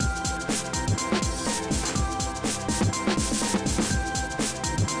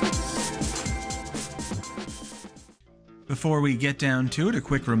Before we get down to it, a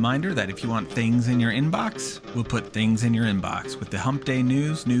quick reminder that if you want things in your inbox, we'll put things in your inbox with the Hump Day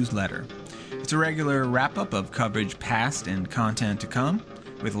News newsletter. It's a regular wrap-up of coverage past and content to come,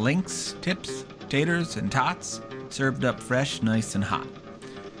 with links, tips, taters, and tots served up fresh, nice, and hot.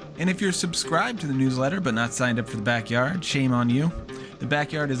 And if you're subscribed to the newsletter but not signed up for the Backyard, shame on you. The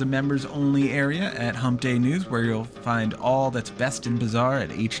Backyard is a members-only area at Hump Day News where you'll find all that's best and bizarre at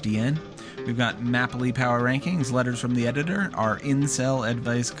HDN. We've got Mapley Power Rankings, letters from the editor, our incel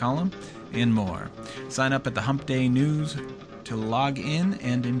advice column, and more. Sign up at the Hump Day News to log in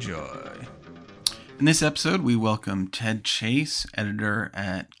and enjoy. In this episode, we welcome Ted Chase, editor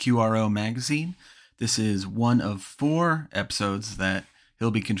at QRO Magazine. This is one of 4 episodes that he'll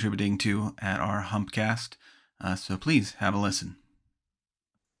be contributing to at our Humpcast, so please have a listen.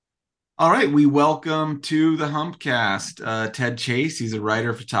 All right, we welcome to the Humpcast Ted Chase. He's a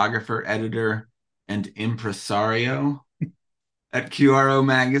writer, photographer, editor, and impresario at QRO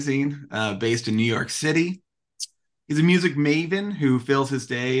Magazine, based in New York City. He's a music maven who fills his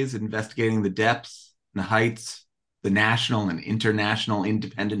days investigating the depths and the heights, the national and international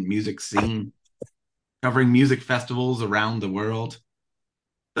independent music scene, covering music festivals around the world,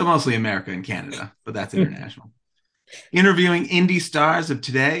 though mostly America and Canada, but that's international. Interviewing indie stars of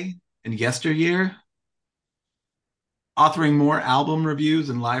today and yesteryear, authoring more album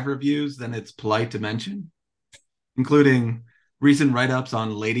reviews and live reviews than it's polite to mention, including recent write-ups on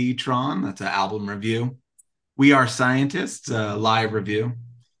Ladytron, that's an album review, We Are Scientists, a live review,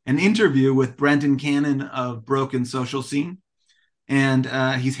 an interview with Brendan Cannon of Broken Social Scene, and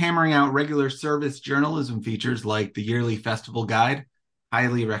he's hammering out regular service journalism features like the yearly festival guide,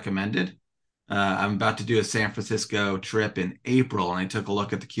 highly recommended. I'm about to do a San Francisco trip in April, and I took a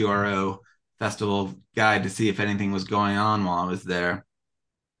look at the QRO Festival guide to see if anything was going on while I was there.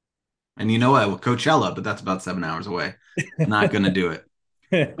 And you know what? Coachella, but that's about 7 hours away. Not going to do it.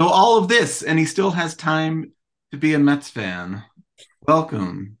 So all of this, and he still has time to be a Mets fan.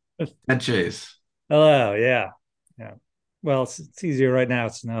 Welcome, Ted Chase. Hello, yeah. Well, it's easier right now.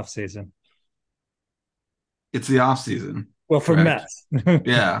 It's an off season. It's the off season. Well, for correct? Mets.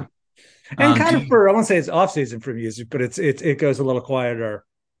 Yeah. And kind of for, I won't say it's off season for music, but it goes a little quieter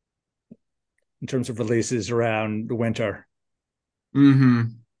in terms of releases around the winter. Mm-hmm.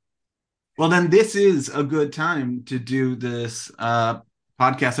 Well, then this is a good time to do this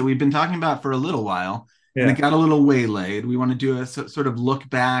podcast that we've been talking about for a little while, and it Yeah. got a little waylaid. We want to do a sort of look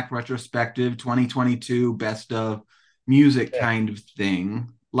back, retrospective, 2022 best of music Yeah. kind of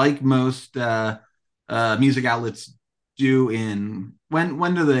thing, like most music outlets do. In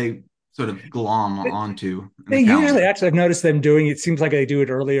when do they sort of glom onto in the They usually, calendar? actually, I've noticed them doing it. Seems like they do it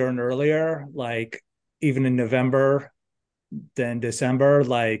earlier and earlier, like even in November than December.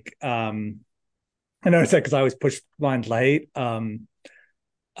 I noticed that because I always push mine late.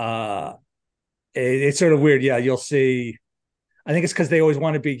 Uh, it's sort of weird. Yeah, you'll see. I think it's because they always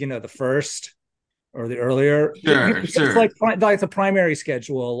want to be, the first or the earlier. Sure, It's sure. like the primary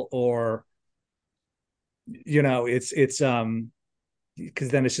schedule, or it's because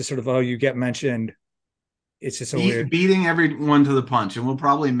then it's just sort of, oh, you get mentioned. It's just so weird. Beating everyone to the punch, and we'll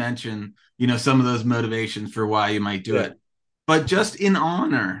probably mention some of those motivations for why you might do Yeah. it, but just in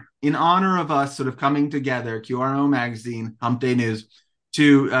honor of us sort of coming together, QRO Magazine, Hump Day News,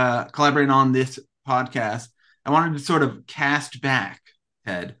 to collaborate on this podcast, I wanted to sort of cast back,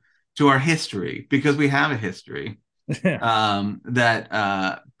 Ted, to our history, because we have a history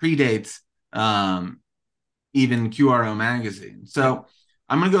that predates even QRO Magazine. So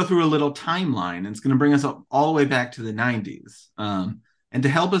I'm going to go through a little timeline, and it's going to bring us up all the way back to the 90s. And to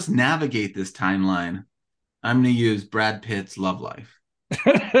help us navigate this timeline, I'm going to use Brad Pitt's Love Life.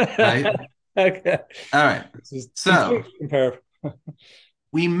 Right? Okay. All right. So Compare.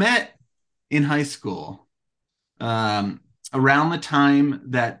 we met in high school around the time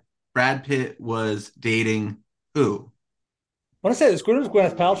that Brad Pitt was dating who? I want to say this was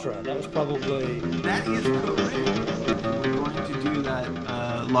Gwyneth Paltrow. That was probably. That is correct. We're going to do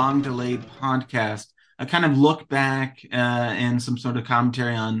that long delayed podcast, a kind of look back and some sort of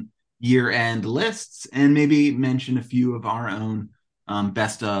commentary on year end lists, and maybe mention a few of our own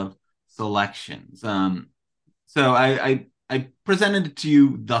best of selections. So I presented it to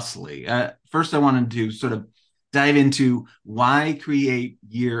you thusly. First, I wanted to sort of dive into why create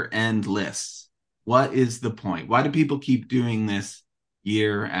year end lists. What is the point? Why do people keep doing this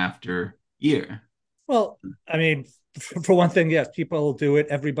year after year? Well, I mean, for one thing, yes, people do it.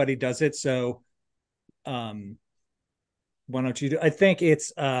 Everybody does it. So, why don't you do? I think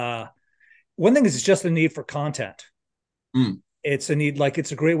it's one thing is it's just a need for content. Mm. It's a need, like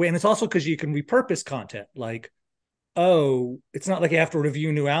it's a great way, and it's also because you can repurpose content. Like oh, it's not like you have to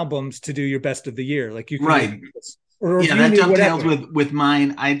review new albums to do your best of the year. Like you can review Right. this or Yeah, review that new dovetails whatever. with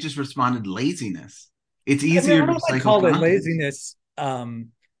mine. I just responded laziness. It's I mean, easier I to don't like recycle call it content. laziness.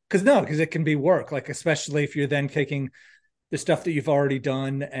 Because no, because it can be work. Like especially if you're then taking the stuff that you've already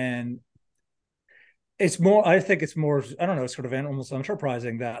done, and it's more. I think it's more. I don't know. Sort of almost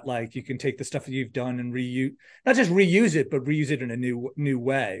enterprising that like you can take the stuff that you've done and reuse, not just reuse it, but reuse it in a new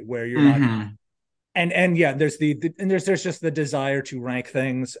way where you're not. Hmm. And yeah, there's and there's just the desire to rank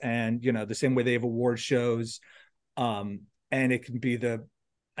things, and the same way they have award shows, and it can be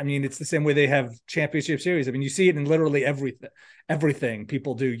I mean, it's the same way they have championship series. I mean, you see it in literally everything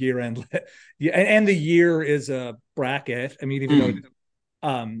people do year end. Yeah, and the year is a bracket. I mean, even though Mm.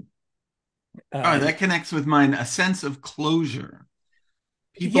 um Oh, you that connects with mine. A sense of closure.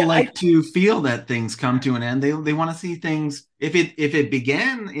 People yeah, I like to feel that things come to an end. They want to see things. If it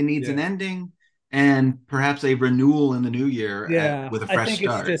began, it needs an yeah ending, and perhaps a renewal in the new year yeah with a I fresh think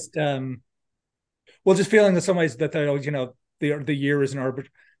it's start. just well, just feeling in some ways that the year is an arbit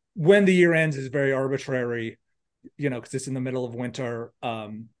when the year ends is very arbitrary, because it's in the middle of winter.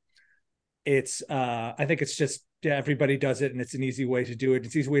 It's I think it's just, yeah, everybody does it, and it's an easy way to do it.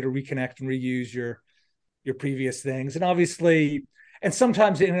 It's an easy way to reconnect and reuse your previous things, and obviously, and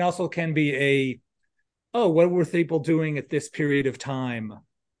sometimes it also can be oh, what were people doing at this period of time?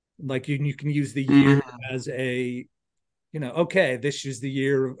 Like you can use the year Mhm. as okay, this is the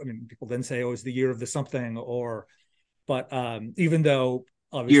year. I mean, people then say, oh, it's the year of the something, but even though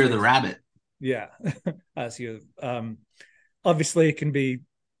Year of obviously the it's, rabbit. yeah, as you obviously it can be,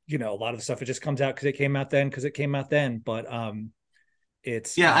 a lot of the stuff, it just comes out because it came out then, but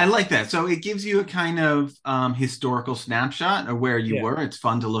it's Yeah, I like that. So it gives you a kind of historical snapshot of where you yeah, were. It's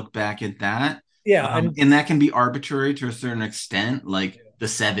fun to look back at that. yeah, and And that can be arbitrary to a certain extent, like the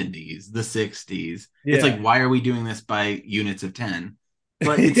 70s, the 60s. It's like, yeah, why are we doing this by units of 10?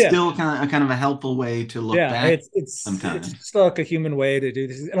 But it's yeah, still kind of a helpful way to look yeah. back It's sometimes. just like a human way to do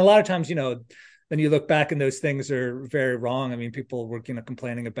this, and a lot of times, then you look back and those things are very wrong. I mean, people were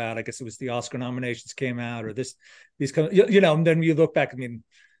complaining about, I guess it was the Oscar nominations came out, or these and then you look back. I mean,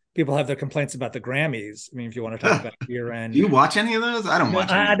 people have their complaints about the Grammys. I mean, if you want to talk about year Do end, you watch any of those? I don't watch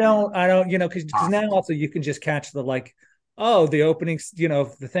any I of those. don't, because now Awful. also you can just catch the like, oh, the openings,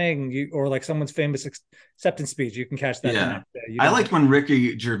 the thing, or like someone's famous acceptance speech. You can catch that the Yeah. next day. You I don't liked get. when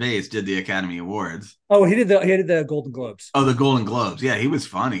Ricky Gervais did the Academy Awards. Oh, he did the Golden Globes. Oh, the Golden Globes. Yeah, he was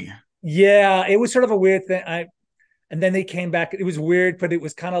funny. Yeah, it was sort of a weird thing. And then they came back. It was weird, but it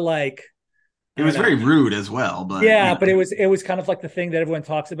was kind of like, It I don't was know. very rude as well, but Yeah, but it was kind of like the thing that everyone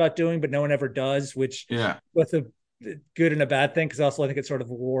talks about doing, but no one ever does, which yeah. was a good and a bad thing, because also I think it sort of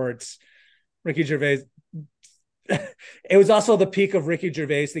awards Ricky Gervais. It was also the peak of Ricky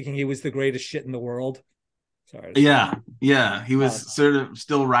Gervais thinking he was the greatest shit in the world. Sorry, it's Yeah, yeah. He um, was sort of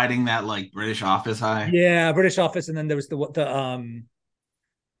still riding that like British Office high. yeah, British Office, and then there was the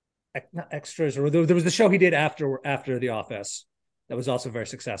not extras, or there was the show he did after The Office that was also very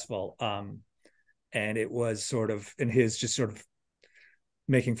successful. And it was sort of in his just sort of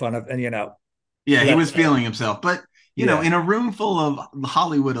making fun of, and Yeah, so he that's was feeling himself. But yeah, in a room full of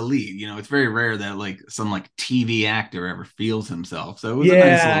Hollywood elite, it's very rare that like some like TV actor ever feels himself. So it was a nice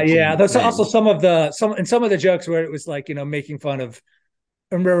yeah, little yeah. change of There's also pace. some of the jokes where it was like, making fun of.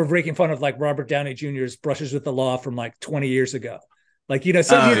 I remember making fun of like Robert Downey Jr.'s brushes with the law from like 20 years ago. Like,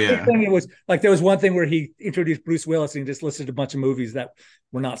 so Oh the big yeah. thing, it was like there was one thing where he introduced Bruce Willis and he just listed a bunch of movies that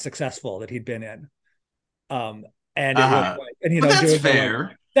were not successful that he'd been in. Um, and it was like, and But that's doing the like,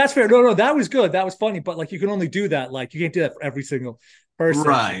 fair. that's fair. No, no, that was good. That was funny. But like, you can only do that. Like, you can't do that for every single person.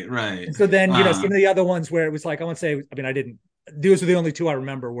 Right, right. And so then, some Uh of the other ones where it was like, I won't say, I mean, I didn't, those were the only two I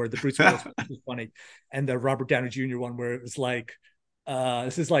remember where the Bruce Willis was funny, and the Robert Downey Jr. one where it was like,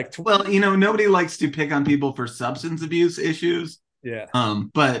 this is like, well, nobody likes to pick on people for substance abuse issues. yeah.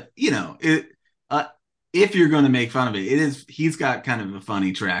 But it uh if you're going to make fun of it, he's got kind of a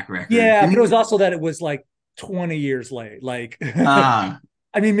funny track record. Yeah. And But it was also that it was like 20 years late. Like, uh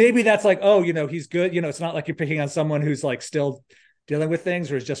I mean, maybe that's like, oh, he's good. It's not like you're picking on someone who's like still dealing with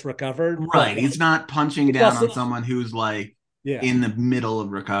things or is just recovered, but right, he's not punching it's down also, on someone who's like yeah. in the middle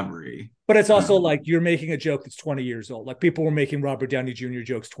of recovery. But it's also Um, like you're making a joke that's 20 years old. Like people were making Robert Downey Jr.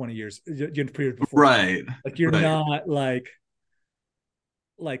 jokes 20 years, period before that. right, Like you're right. not like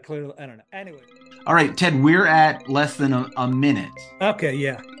clearly, I don't know. Anyway. All right, Ted, we're at less than a minute. Okay.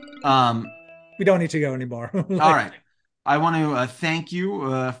 Yeah. Um, We don't need to go anymore. all Like, right. I want to thank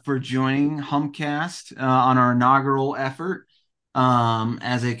you for joining Humpcast on our inaugural effort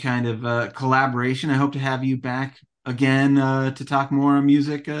as a kind of collaboration. I hope to have you back again to talk more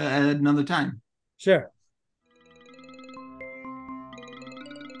music at another time. sure.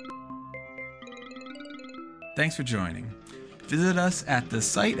 Thanks for joining. Visit us at the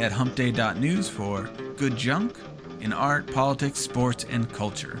site at humpday.news for good junk in art, politics, sports, and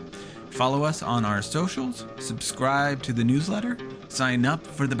culture. Follow us on our socials, subscribe to the newsletter, sign up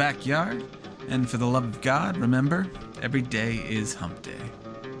for the backyard, and for the love of God, remember, every day is Hump Day.